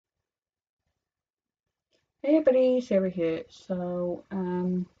Hey everybody, Sarah here.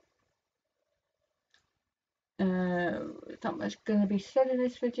 Not much going to be said in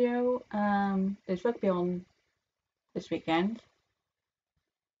this video. There's rugby on this weekend.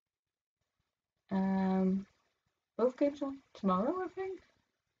 Um, both games on tomorrow, I think.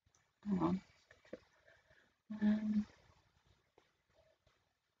 Hang on. Um,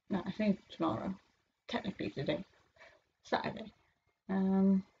 no, I think tomorrow. Technically today, Saturday.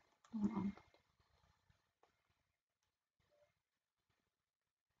 Hang on.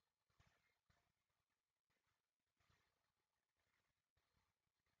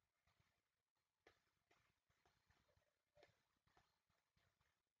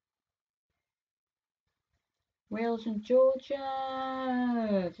 Wales and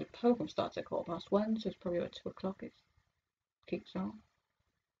Georgia. The program starts at 1:15, so it's probably about 2 o'clock. It kicks off.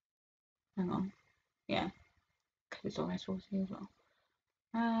 Hang on. Yeah, because it's on SLC as well.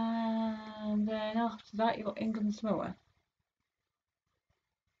 And then after that, you've got England and Samoa.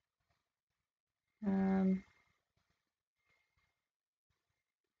 Um,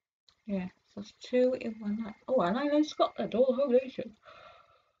 yeah, so that's two in one night. Oh, and Ireland, Scotland, all the whole nation.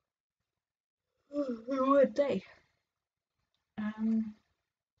 One day. Um,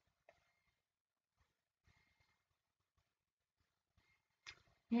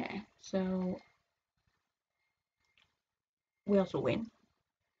 yeah, so Wales will win.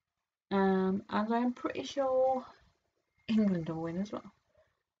 And I'm pretty sure England will win as well.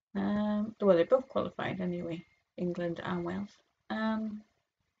 Well, they both qualified anyway, England and Wales.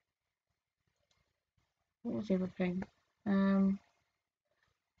 What was the other thing? Hang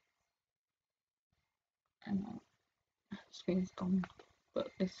on, screen's gone, but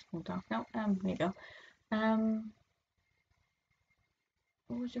this is all dark now. There you go.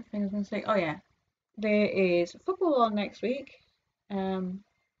 What was your thing I was going to say? Oh yeah, there is football on next week.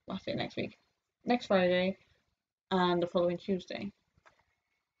 I say next week, next Friday, and the following Tuesday.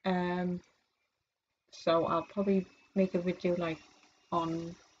 Um, so I'll probably make a video like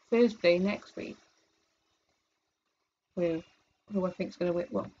on Thursday next week with who I think is going to win.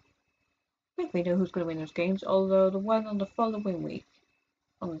 Well, I think we know who's going to win those games. Although the one on the following week,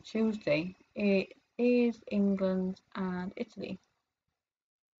 on the Tuesday, it is England and Italy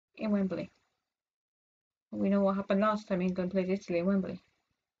in Wembley. We know what happened last time England played Italy in Wembley.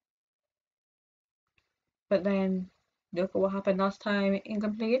 But then look at what happened last time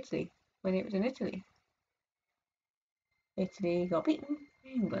England played Italy when it was in Italy. Italy got beaten by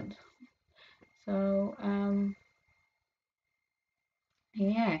England. So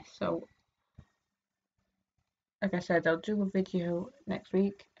yeah, so like I said, I'll do a video next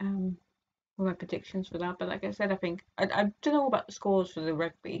week with my predictions for that. But like I said, I think I don't know about the scores for the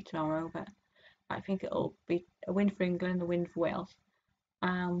rugby tomorrow, but I think it'll be a win for England, a win for Wales,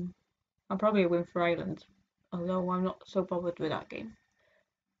 and probably a win for Ireland. Although I'm not so bothered with that game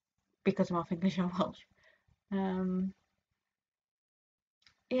because I'm half English and Welsh. Um,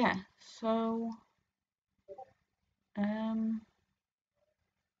 yeah, so um,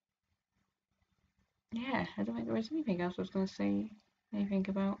 yeah, I don't think there was anything else I was going to say anything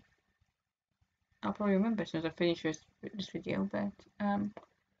about. I'll probably remember as soon as I finish this video, but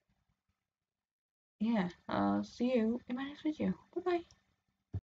yeah, I'll see you in my next video. Bye bye.